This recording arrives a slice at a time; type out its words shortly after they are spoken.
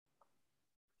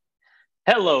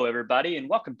Hello, everybody, and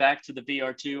welcome back to the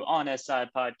VR2 on SI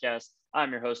podcast.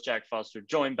 I'm your host, Jack Foster,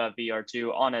 joined by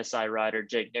VR2 on SI rider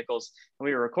Jake Nichols. And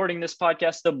we are recording this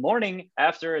podcast the morning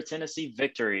after a Tennessee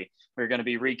victory. We're going to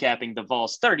be recapping the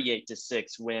Vols'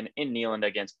 38-6 win in Neyland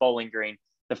against Bowling Green,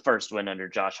 the first win under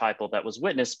Josh Heupel that was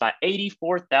witnessed by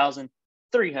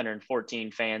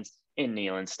 84,314 fans in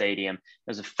Neyland Stadium. It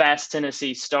was a fast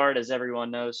Tennessee start, as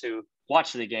everyone knows who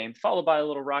watched the game, followed by a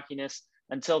little rockiness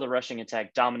until the rushing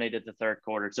attack dominated the third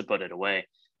quarter to put it away.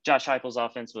 Josh Heupel's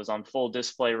offense was on full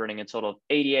display, running a total of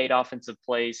 88 offensive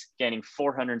plays, gaining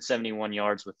 471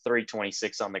 yards with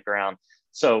 326 on the ground.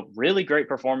 So really great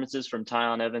performances from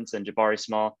Tyon Evans and Jabari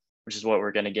Small, which is what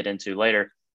we're going to get into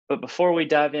later. But before we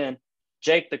dive in,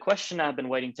 Jake, the question I've been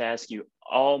waiting to ask you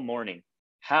all morning,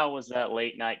 how was that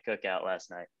late night cookout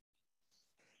last night?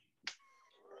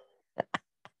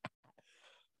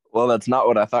 Well, that's not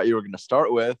what I thought you were going to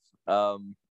start with.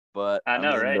 But I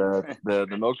know, right? the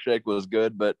milkshake was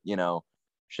good, but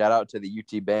shout out to the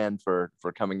UT band for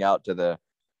coming out to the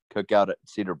cookout at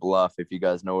Cedar Bluff, if you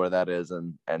guys know where that is,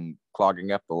 and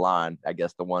clogging up the line. I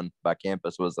guess the one by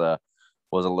campus was a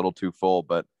little too full,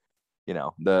 but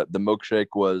the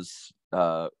milkshake was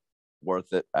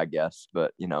worth it, I guess.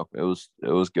 But it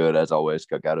was good as always.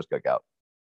 Cookout is cookout.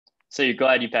 So you're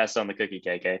glad you passed on the cookie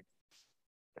cake, eh?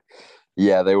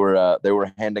 Yeah, they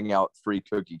were handing out free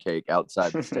cookie cake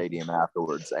outside the stadium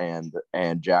afterwards, and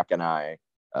Jack and I,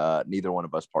 neither one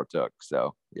of us partook.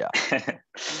 So yeah.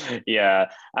 Yeah,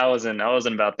 I wasn't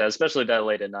about that, especially that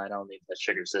late at night. I don't need that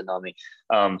sugar sitting on me.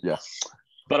 Yeah.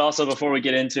 But also, before we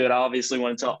get into it, I obviously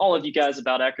want to tell all of you guys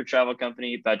about Acro Travel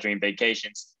Company by Dream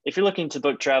Vacations. If you're looking to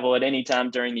book travel at any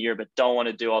time during the year but don't want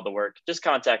to do all the work, just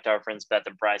contact our friends Beth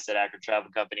and Bryce at Acro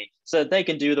Travel Company so that they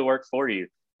can do the work for you.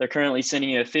 They're currently sending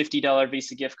you a $50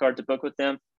 Visa gift card to book with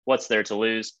them. What's there to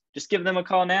lose? Just give them a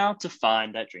call now to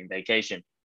find that dream vacation.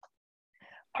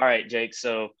 All right, Jake.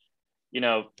 So,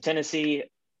 Tennessee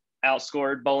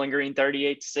outscored Bowling Green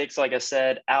 38-6. Like I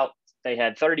said, they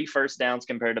had 30 first downs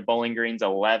compared to Bowling Green's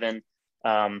 11.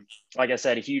 Like I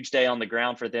said, a huge day on the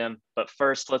ground for them. But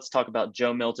first, let's talk about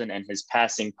Joe Milton and his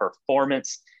passing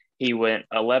performance. He went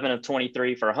 11 of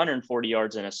 23 for 140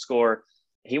 yards and a score.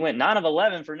 He went 9 of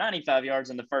 11 for 95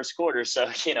 yards in the first quarter. So,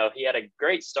 he had a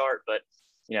great start, but,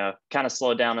 kind of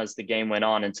slowed down as the game went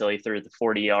on until he threw the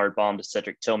 40-yard bomb to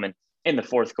Cedric Tillman in the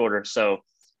fourth quarter. So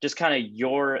just kind of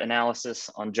your analysis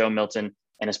on Joe Milton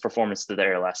and his performance through the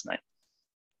air last night.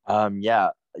 Yeah,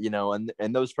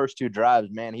 and those first two drives,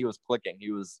 man, he was clicking.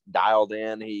 He was dialed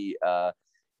in. He,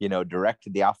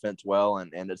 directed the offense well,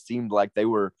 and it seemed like they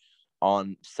were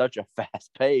on such a fast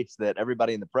pace that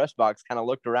everybody in the press box kind of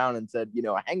looked around and said,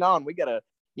 hang on, we gotta,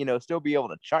 still be able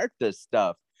to chart this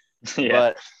stuff.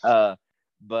 Yeah.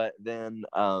 But then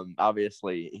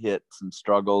obviously hit some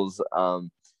struggles. I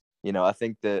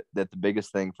think that the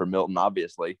biggest thing for Milton,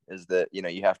 obviously, is that,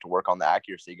 you have to work on the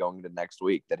accuracy going into next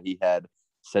week, that he had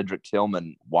Cedric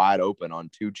Tillman wide open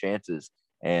on two chances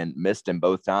and missed him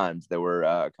both times. There were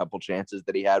a couple chances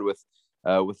that he had with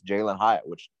Jalen Hyatt,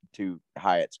 which to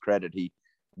Hyatt's credit, he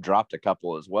dropped a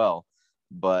couple as well.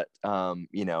 But, and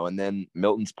then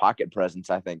Milton's pocket presence,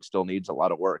 I think, still needs a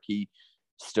lot of work. He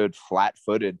stood flat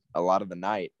footed a lot of the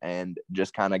night and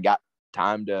just kind of got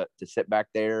time to sit back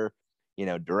there,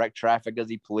 direct traffic as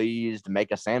he pleased,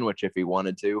 make a sandwich if he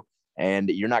wanted to. And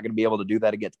you're not going to be able to do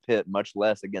that against Pitt, much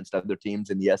less against other teams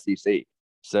in the SEC.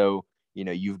 So,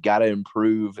 you've got to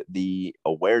improve the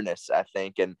awareness, I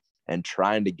think, and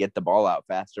trying to get the ball out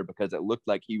faster, because it looked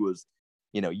like he was,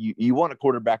 you want a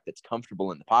quarterback that's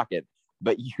comfortable in the pocket,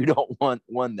 but you don't want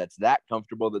one that's that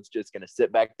comfortable that's just going to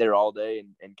sit back there all day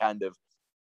and kind of,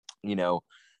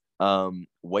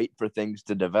 wait for things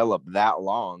to develop that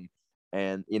long.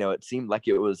 And, it seemed like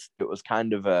it was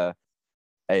kind of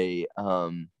a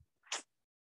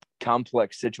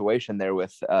complex situation there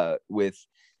with the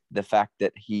fact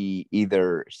that he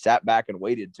either sat back and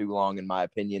waited too long, in my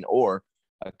opinion, or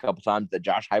a couple times that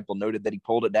Josh Heupel noted that he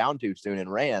pulled it down too soon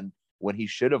and ran when he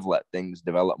should have let things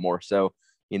develop more. So,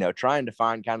 trying to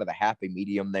find kind of the happy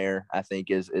medium there, I think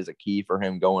is a key for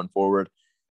him going forward.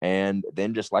 And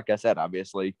then, just like I said,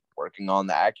 obviously working on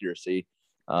the accuracy,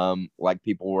 like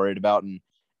people worried about,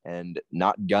 and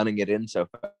not gunning it in so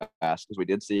fast, because we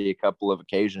did see a couple of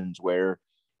occasions where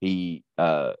he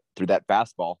threw that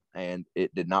fastball and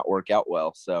it did not work out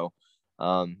well. So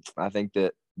I think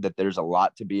that there's a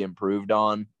lot to be improved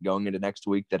on going into next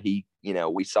week, that he,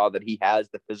 we saw that he has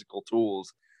the physical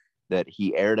tools, that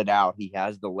he aired it out. He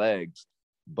has the legs,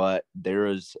 but there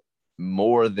is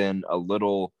more than a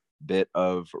little bit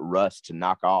of rust to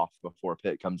knock off before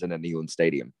Pitt comes into Neyland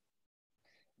Stadium.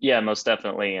 Yeah, most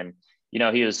definitely. And,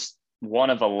 he was 1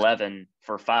 of 11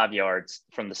 for 5 yards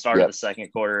from the start of Yep. the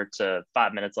second quarter to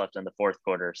 5 minutes left in the fourth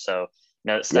quarter. So,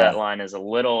 that stat Yeah. line is a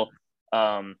little,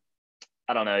 I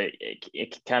don't know,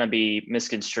 it can kind of be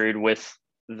misconstrued with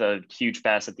the huge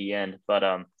pass at the end.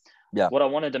 But Yeah. what I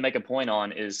wanted to make a point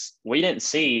on is we didn't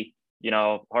see,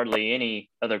 hardly any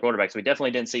other quarterbacks. We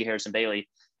definitely didn't see Harrison Bailey,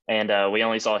 and we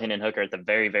only saw Hendon Hooker at the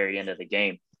very, very end of the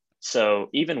game. So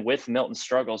even with Milton's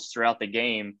struggles throughout the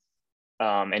game,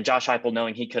 and Josh Heupel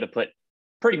knowing he could have put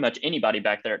pretty much anybody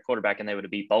back there at quarterback and they would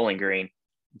have beat Bowling Green,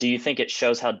 do you think it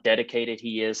shows how dedicated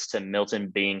he is to Milton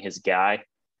being his guy?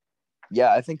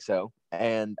 Yeah, I think so.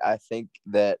 And I think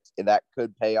that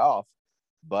could pay off.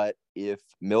 But if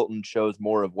Milton shows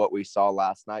more of what we saw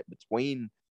last night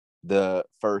between the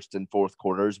first and fourth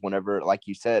quarters, whenever, like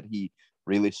you said, he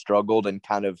really struggled and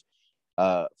kind of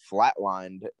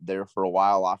flatlined there for a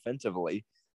while offensively,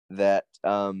 that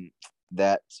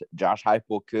that Josh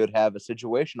Heupel could have a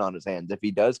situation on his hands if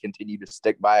he does continue to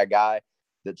stick by a guy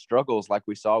that struggles, like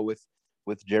we saw with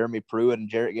Jeremy Pruitt and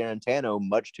Jarrett Garantano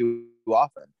much too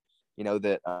often.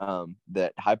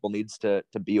 That Heupel needs to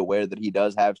be aware that he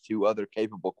does have two other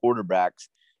capable quarterbacks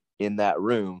in that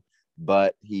room,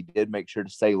 but he did make sure to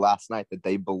say last night that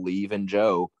they believe in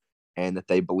Joe and that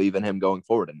they believe in him going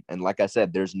forward. And like I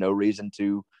said, there's no reason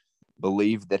to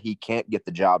believe that he can't get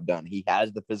the job done. He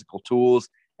has the physical tools,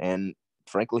 and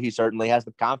frankly, he certainly has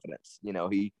the confidence.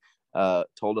 He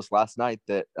told us last night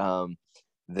that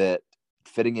that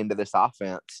fitting into this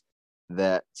offense,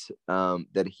 that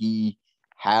he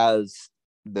has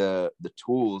the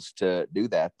tools to do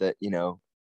that, that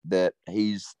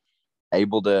he's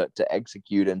able to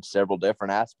execute in several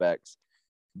different aspects,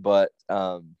 but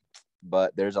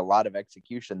there's a lot of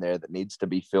execution there that needs to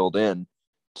be filled in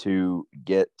to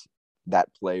get that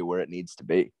play where it needs to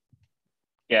be.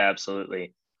 Yeah,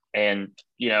 absolutely. And,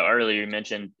 earlier you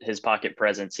mentioned his pocket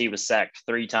presence. He was sacked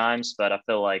 3 times, but I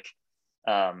feel like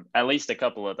at least a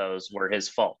couple of those were his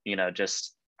fault,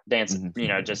 just dancing,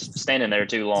 just standing there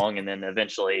too long, and then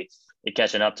eventually it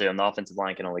catching up to him. The offensive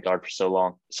line can only guard for so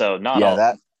long. So not all.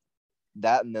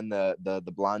 That and then the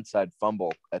blindside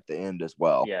fumble at the end as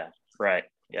well. Yeah, right.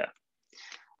 Yeah.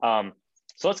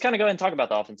 So let's kind of go ahead and talk about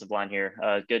the offensive line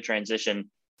here. Good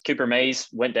transition. Cooper Mays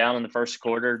went down in the first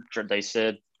quarter. They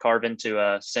said Carvin to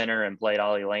a center and played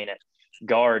Ollie Lane at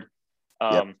guard.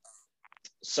 Yep.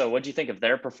 So what do you think of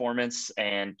their performance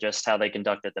and just how they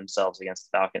conducted themselves against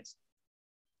the Falcons?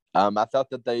 I thought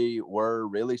that they were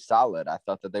really solid. I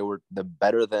thought that they were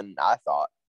better than I thought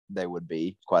they would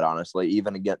be, quite honestly,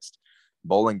 even against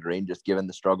Bowling Green, just given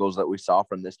the struggles that we saw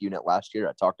from this unit last year.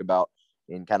 I talked about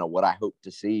in kind of what I hope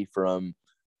to see from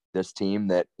this team,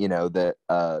 that,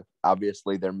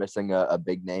 obviously they're missing a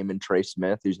big name in Trey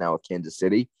Smith, who's now with Kansas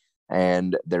City,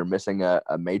 and they're missing a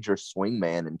major swing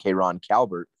man in Kayron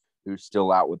Calvert, who's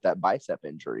still out with that bicep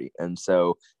injury. And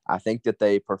so I think that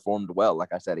they performed well.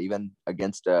 Like I said, even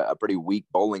against a pretty weak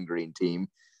Bowling Green team,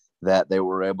 that they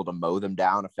were able to mow them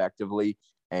down effectively,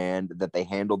 and that they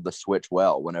handled the switch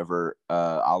well whenever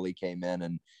Ollie came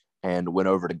in and went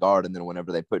over to guard. And then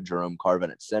whenever they put Jerome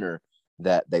Carvin at center,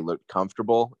 that they looked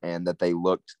comfortable and that they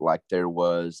looked like there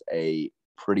was a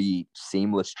pretty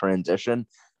seamless transition.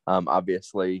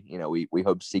 Obviously, we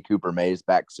hope to see Cooper Mays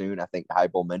back soon. I think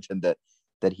Heupel mentioned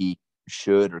that he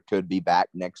should or could be back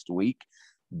next week,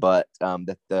 but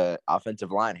that the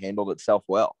offensive line handled itself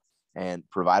well and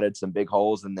provided some big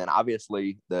holes. And then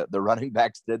obviously the running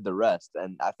backs did the rest.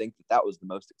 And I think that was the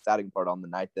most exciting part on the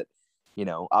night, that,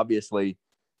 obviously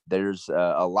there's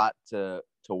a lot to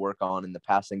work on in the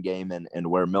passing game and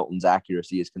where Milton's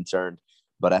accuracy is concerned.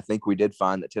 But I think we did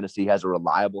find that Tennessee has a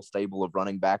reliable stable of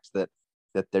running backs, that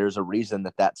there's a reason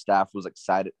that staff was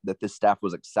excited, that this staff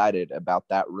was excited about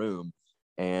that room,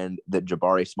 and that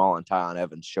Jabari Small and Tyon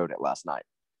Evans showed it last night.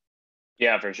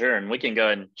 Yeah, for sure. And we can go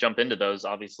ahead and jump into those.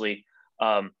 Obviously,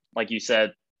 like you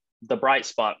said, the bright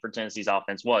spot for Tennessee's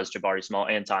offense was Jabari Small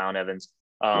and Tyon Evans.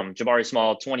 Jabari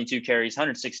Small, 22 carries,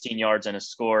 116 yards, and a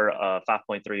score,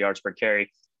 5.3 yards per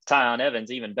carry. Tyon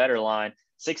Evans, even better line,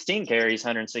 16 carries,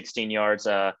 116 yards,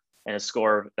 and a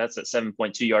score that's at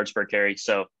 7.2 yards per carry.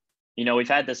 So, we've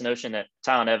had this notion that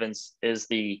Tyon Evans is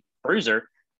the bruiser,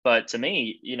 but to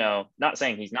me, not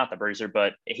saying he's not the bruiser,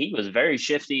 but he was very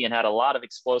shifty and had a lot of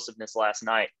explosiveness last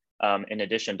night, in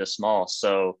addition to Small.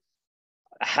 So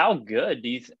how good do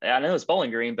you I know it's Bowling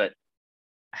Green, but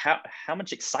how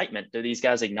much excitement do these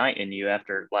guys ignite in you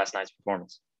after last night's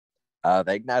performance?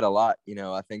 They ignite a lot.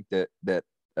 I think that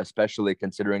especially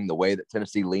considering the way that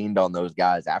Tennessee leaned on those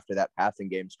guys after that passing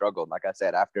game struggled. Like I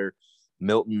said, after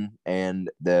Milton and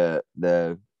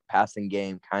the passing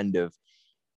game kind of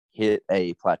hit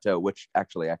a plateau, which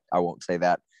actually I won't say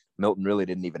that. Milton really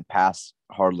didn't even pass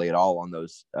hardly at all on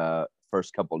those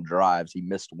first couple of drives. He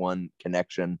missed one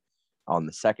connection on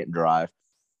the second drive.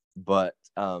 But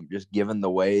just given the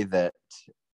way that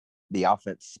the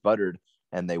offense sputtered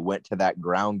and they went to that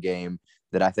ground game,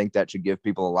 that I think that should give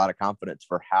people a lot of confidence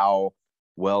for how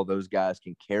well those guys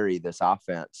can carry this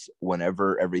offense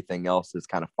whenever everything else is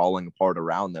kind of falling apart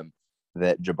around them.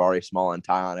 That Jabari Small and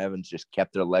Tyon Evans just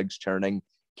kept their legs churning,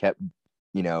 kept,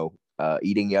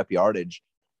 eating up yardage.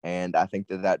 And I think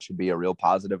that that should be a real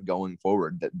positive going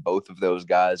forward, that both of those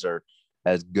guys are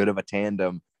as good of a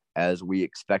tandem as we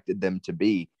expected them to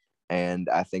be. And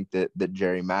I think that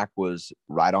Jerry Mack was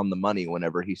right on the money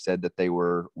whenever he said that they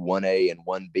were 1A and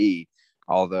 1B,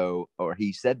 or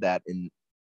he said that in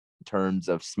terms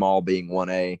of Small being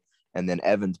 1A and then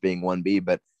Evans being 1B.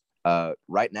 But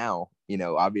right now,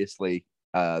 obviously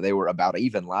they were about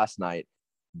even last night.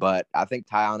 But I think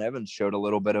Tyon Evans showed a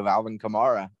little bit of Alvin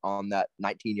Kamara on that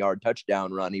 19-yard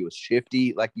touchdown run. He was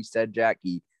shifty, like you said, Jack.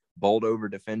 He bowled over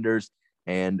defenders.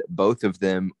 And both of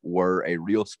them were a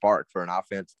real spark for an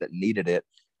offense that needed it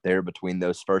there between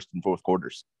those first and fourth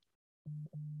quarters.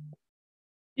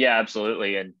 Yeah,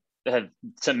 absolutely. And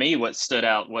to me, what stood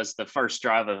out was the first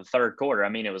drive of the third quarter. I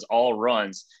mean, it was all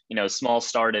runs. Small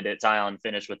started it. Tyon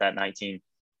finished with that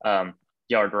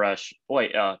 19-yard rush.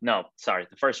 No, sorry.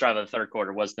 The first drive of the third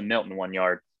quarter was the Milton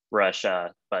 1-yard rush,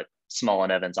 but Small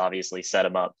and Evans obviously set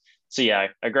him up. So, yeah,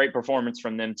 a great performance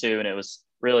from them too. And it was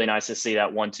really nice to see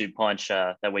that 1-2 punch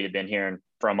that we had been hearing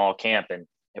from all camp, and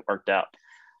it worked out.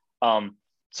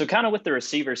 So kind of with the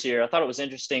receivers here, I thought it was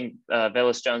interesting.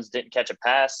 Velus Jones didn't catch a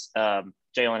pass.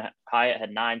 Jalen Hyatt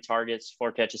had 9 targets,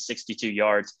 4 catches, 62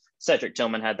 yards. Cedric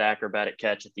Tillman had the acrobatic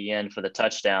catch at the end for the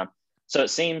touchdown. So it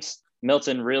seems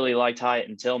Milton really liked Hyatt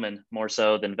and Tillman more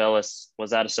so than Velus.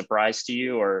 Was that a surprise to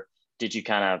you, or did you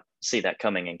kind of see that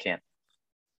coming in camp?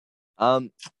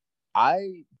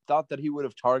 I thought that he would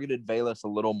have targeted Velus a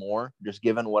little more, just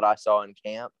given what I saw in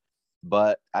camp.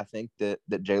 But I think that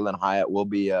Jalen Hyatt will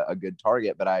be a good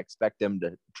target, but I expect them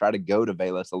to try to go to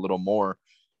Velus a little more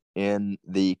in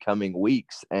the coming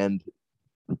weeks. And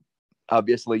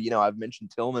obviously, I've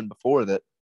mentioned Tillman before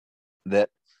that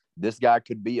this guy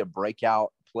could be a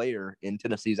breakout player in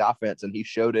Tennessee's offense, and he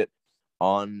showed it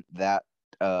on that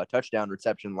touchdown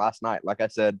reception last night. Like I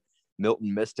said,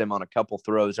 Milton missed him on a couple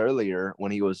throws earlier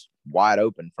when he was wide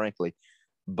open, frankly.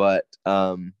 But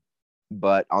on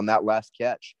that last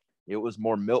catch, it was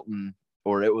more Milton,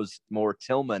 or it was more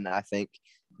Tillman, I think,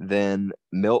 than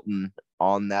Milton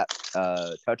on that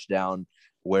touchdown,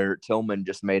 where Tillman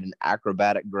just made an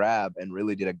acrobatic grab and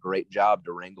really did a great job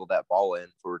to wrangle that ball in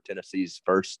for Tennessee's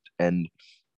first and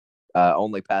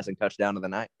only passing touchdown of the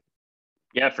night.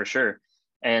 Yeah, for sure.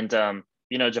 And,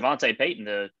 Javonte Payton,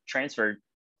 the transfer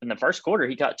in the first quarter,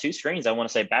 he caught 2 screens, I want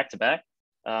to say back to back.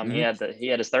 He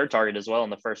had his third target as well in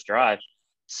the first drive.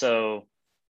 So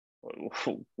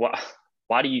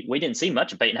we didn't see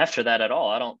much of Payton after that at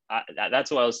all. That's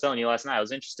what I was telling you last night. I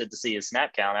was interested to see his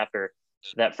snap count after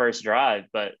that first drive,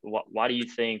 but why do you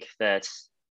think that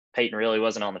Payton really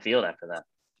wasn't on the field after that?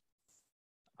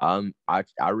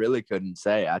 I really couldn't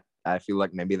say. I feel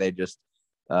like maybe they just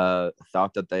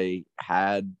thought that they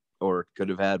had or could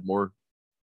have had more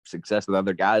success with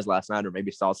other guys last night, or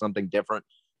maybe saw something different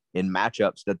in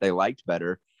matchups that they liked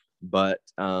better. But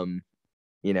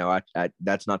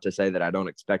that's not to say that I don't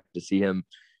expect to see him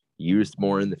used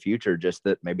more in the future, just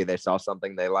that maybe they saw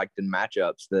something they liked in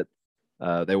matchups that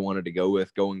they wanted to go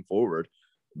with going forward.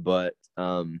 But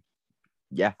I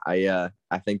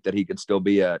think that he could still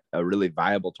be a really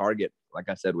viable target. Like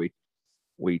I said, we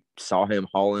saw him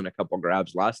haul in a couple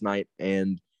grabs last night,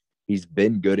 and he's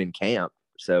been good in camp.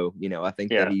 So, I think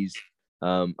that he's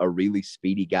a really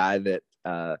speedy guy that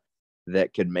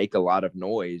could make a lot of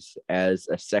noise as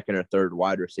a second or third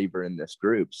wide receiver in this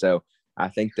group. So I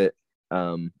think that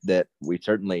that we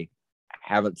certainly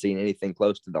haven't seen anything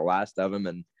close to the last of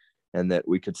him, and that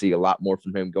we could see a lot more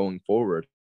from him going forward.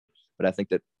 But I think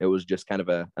that it was just kind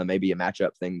of maybe a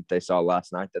matchup thing they saw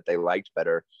last night that they liked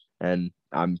better. And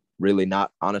I'm really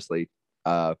not, honestly,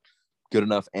 good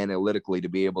enough analytically to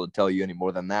be able to tell you any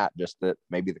more than that, just that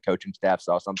maybe the coaching staff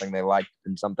saw something they liked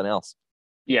in something else.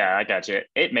 Yeah, I got you.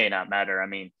 It may not matter. I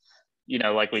mean,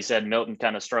 like we said, Milton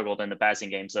kind of struggled in the passing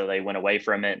game, so they went away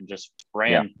from it and just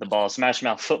ran the ball, smash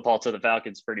mouth football to the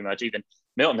Falcons pretty much. Even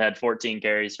Milton had 14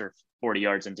 carries for 40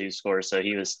 yards and 2 scores, so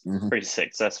he was pretty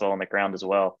successful on the ground as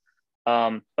well.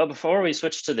 But before we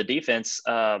switch to the defense,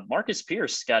 Marcus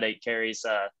Pierce got 8 carries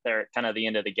there at kind of the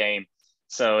end of the game.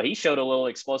 So he showed a little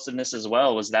explosiveness as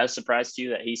well. Was that a surprise to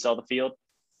you that he saw the field?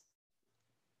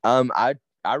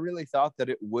 I really thought that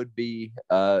it would be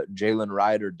Jalen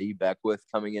Wright or D Beckwith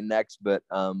coming in next, but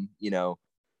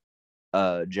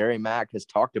Jerry Mack has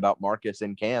talked about Marcus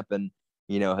in camp and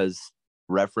has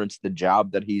referenced the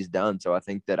job that he's done. So I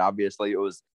think that obviously it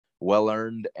was well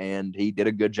earned, and he did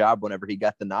a good job whenever he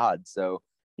got the nod. So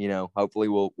hopefully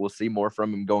we'll see more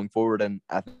from him going forward, and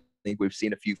I think we've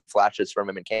seen a few flashes from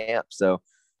him in camp. So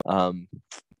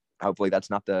hopefully that's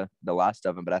not the last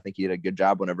of him, but I think he did a good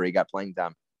job whenever he got playing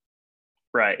time.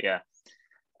 Right. Yeah.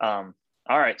 All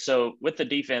right. So with the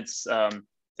defense,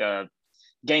 the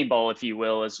game ball, if you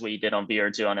will, as we did on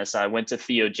BR2 on SI, went to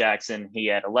Theo Jackson. He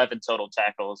had 11 total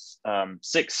tackles,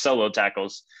 6 solo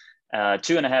tackles,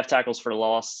 2.5 tackles for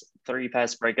loss, 3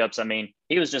 pass breakups. I mean,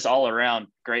 he was just all around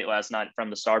great last night from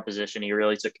the star position. He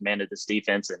really took command of this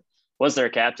defense and was their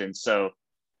captain. So,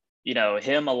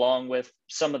 him along with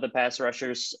some of the pass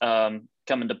rushers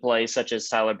come into play, such as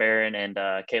Tyler Barron and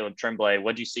Caleb Tremblay.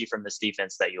 What did you see from this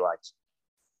defense that you liked?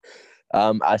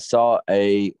 I saw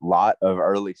a lot of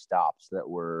early stops that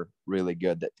were really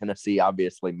good, that Tennessee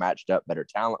obviously matched up better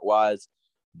talent-wise,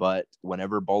 but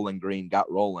whenever Bowling Green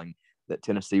got rolling, that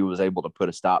Tennessee was able to put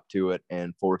a stop to it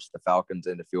and force the Falcons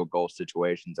into field goal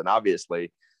situations. And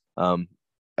obviously,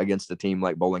 against a team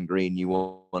like Bowling Green, you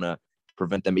want to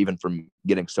prevent them even from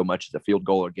getting so much as a field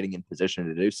goal or getting in position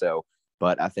to do so.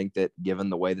 But I think that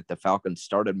given the way that the Falcons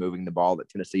started moving the ball, that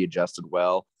Tennessee adjusted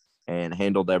well and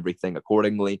handled everything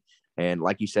accordingly. And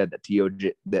like you said,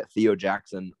 that Theo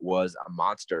Jackson was a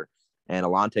monster, and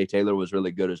Alontae Taylor was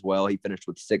really good as well. He finished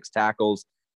with 6 tackles,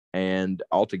 and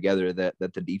altogether that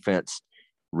the defense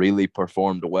really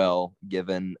performed well,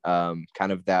 given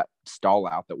kind of that stall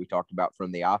out that we talked about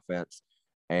from the offense,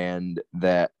 and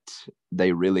that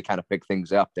they really kind of picked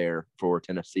things up there for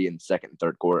Tennessee in the second and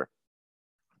third quarter.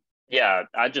 Yeah,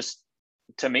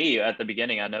 to me at the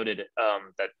beginning, I noted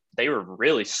that they were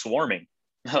really swarming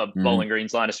Bowling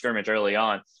Green's line of scrimmage early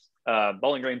on.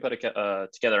 Bowling Green put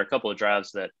together a couple of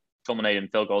drives that culminated in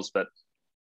field goals, but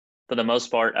for the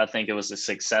most part, I think it was a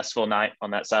successful night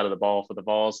on that side of the ball for the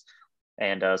Vols,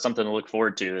 and something to look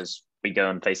forward to as we go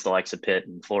and face the likes of Pitt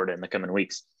and Florida in the coming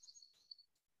weeks.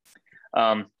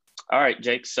 All right,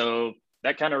 Jake, so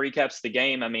that kind of recaps the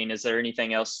game. I mean, is there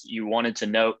anything else you wanted to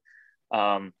note?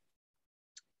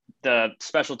 The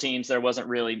special teams, there wasn't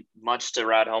really much to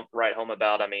write home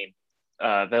about. I mean,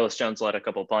 Velus Jones let a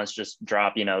couple of punts just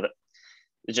drop,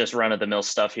 just run-of-the-mill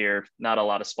stuff here. Not a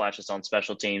lot of splashes on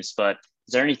special teams, but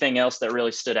is there anything else that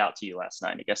really stood out to you last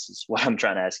night? I guess is what I'm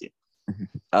trying to ask you.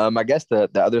 I guess the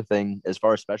other thing as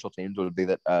far as special teams would be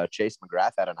that Chase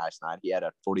McGrath had a nice night. He had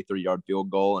a 43-yard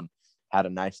field goal and had a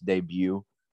nice debut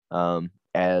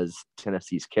as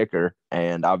Tennessee's kicker,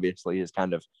 and obviously has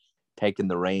kind of taken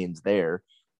the reins there.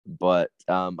 But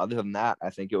other than that, I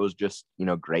think it was just,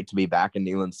 great to be back in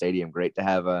Neyland Stadium. Great to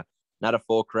have not a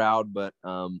full crowd, but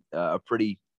a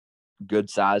pretty good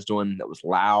sized one that was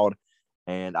loud.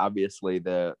 And obviously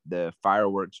the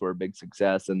fireworks were a big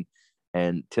success,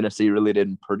 and Tennessee really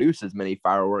didn't produce as many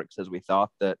fireworks as we thought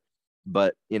that,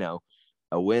 but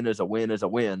a win is a win is a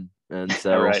win. And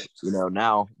so, right.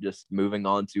 Now just moving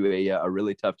on to a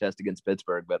really tough test against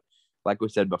Pittsburgh. But like we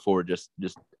said before, just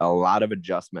a lot of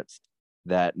adjustments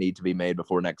that need to be made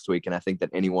before next week. And I think that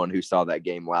anyone who saw that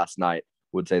game last night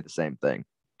would say the same thing.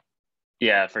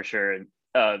 Yeah, for sure.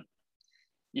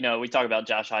 We talk about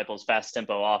Josh Heupel's fast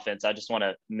tempo offense. I just want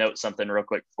to note something real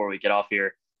quick before we get off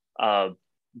here.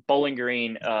 Bowling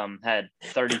Green had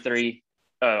 33,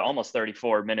 almost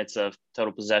 34 minutes of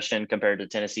total possession compared to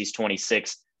Tennessee's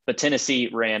 26, but Tennessee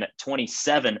ran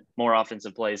 27 more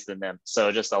offensive plays than them.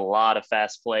 So just a lot of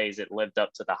fast plays. It lived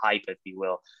up to the hype, if you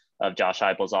will, of Josh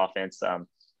Heupel's offense.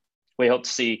 We hope to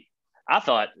see. I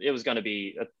thought it was going to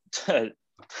be a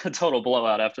total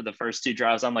blowout after the first 2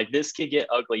 drives. I'm like, this could get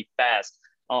ugly fast.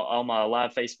 On my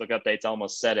live Facebook updates, I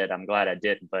almost said it. I'm glad I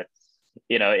didn't, but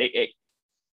it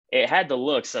had the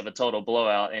looks of a total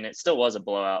blowout, and it still was a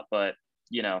blowout. But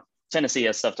Tennessee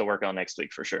has stuff to work on next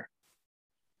week for sure.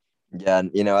 Yeah,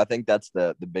 and I think that's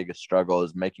the biggest struggle,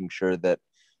 is making sure that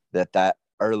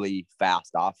early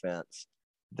fast offense,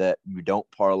 that you don't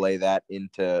parlay that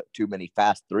into too many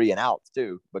fast 3 and outs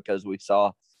too, because we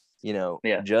saw,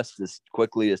 just as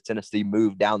quickly as Tennessee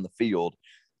moved down the field,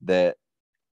 that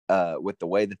with the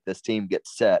way that this team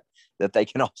gets set, that they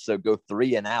can also go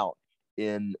 3 and out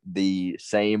in the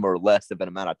same or less of an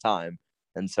amount of time.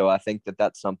 And so I think that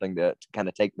that's something to kind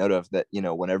of take note of, that,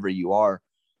 whenever you are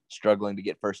struggling to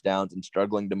get first downs and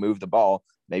struggling to move the ball,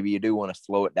 maybe you do want to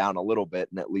slow it down a little bit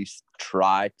and at least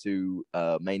try to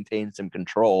maintain some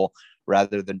control,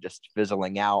 rather than just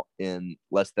fizzling out in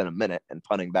less than a minute and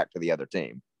punting back to the other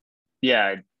team.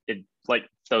 Yeah, it like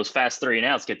those fast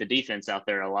 3-and-outs, get the defense out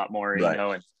there a lot more, Right.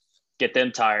 and get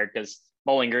them tired, because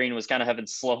Bowling Green was kind of having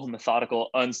slow, methodical,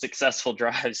 unsuccessful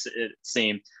drives, it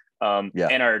seemed. Yeah.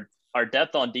 And our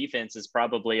depth on defense is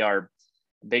probably our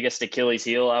biggest Achilles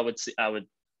heel, I would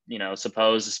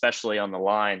suppose, especially on the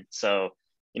line. So,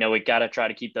 we got to try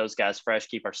to keep those guys fresh,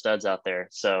 keep our studs out there.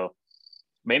 So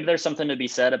maybe there's something to be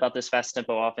said about this fast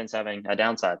tempo offense having a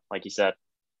downside, like you said.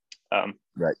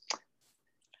 Right.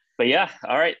 But yeah,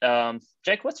 all right.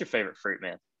 Jake, what's your favorite fruit,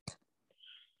 man?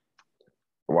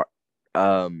 What?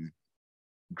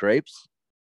 Grapes.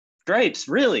 Grapes,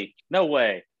 really? No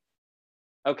way.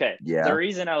 Okay. Yeah. The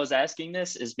reason I was asking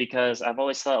this is because I've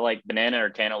always thought like banana or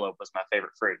cantaloupe was my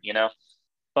favorite fruit,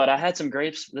 But I had some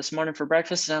grapes this morning for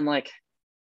breakfast, and I'm like,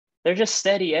 they're just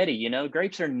steady Eddie,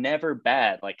 Grapes are never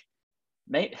bad. Like,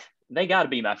 they got to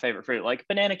be my favorite fruit. Like,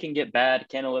 banana can get bad,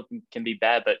 cantaloupe can be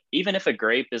bad, but even if a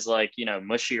grape is like,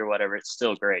 mushy or whatever, it's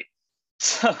still great.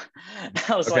 So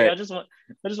I was like, I just want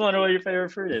to know what your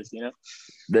favorite fruit is,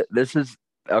 This is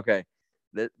okay.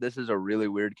 This is a really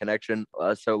weird connection.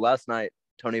 So last night,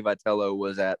 Tony Vitello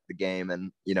was at the game,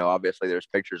 and obviously there's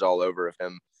pictures all over of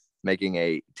him making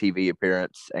a TV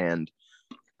appearance and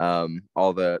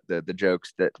all the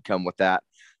jokes that come with that.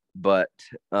 But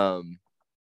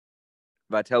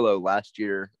Vitello last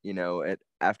year,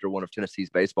 after one of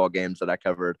Tennessee's baseball games that I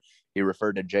covered, he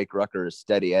referred to Jake Rucker as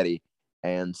Steady Eddie.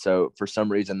 And so for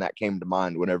some reason that came to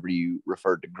mind whenever you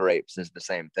referred to grapes as the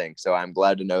same thing. So I'm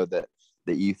glad to know that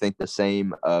you think the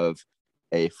same of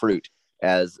a fruit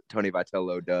as Tony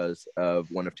Vitello does of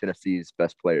one of Tennessee's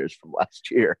best players from last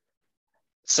year.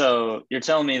 So you're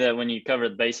telling me that when you cover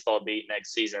the baseball beat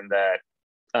next season that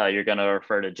you're going to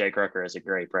refer to Jake Rucker as a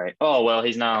grape, right? Oh, well,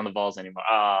 he's not on the Vols anymore.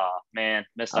 Man,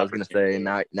 missed I was going to say,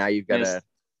 now you've got to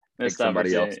pick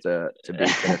somebody else to be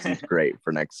Tennessee's grape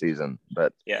for next season.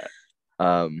 But yeah.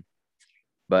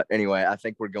 But anyway, I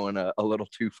think we're going a little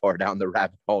too far down the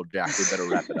rabbit hole, Jack. We better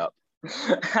wrap it up.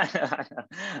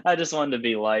 I just wanted to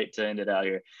be light to end it out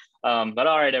here. But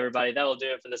all right, everybody, that will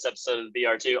do it for this episode of the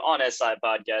BR2 on SI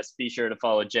podcast. Be sure to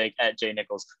follow Jake at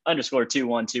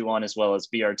jnichols_2121, as well as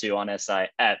BR2 on SI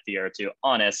at BR2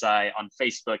 on SI on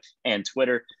Facebook and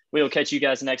Twitter. We will catch you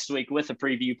guys next week with a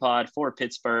preview pod for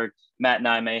Pittsburgh. Matt and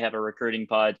I may have a recruiting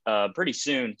pod pretty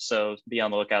soon, so be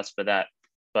on the lookout for that.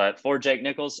 But for Jake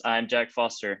Nichols, I'm Jack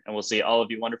Foster, and we'll see all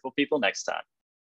of you wonderful people next time.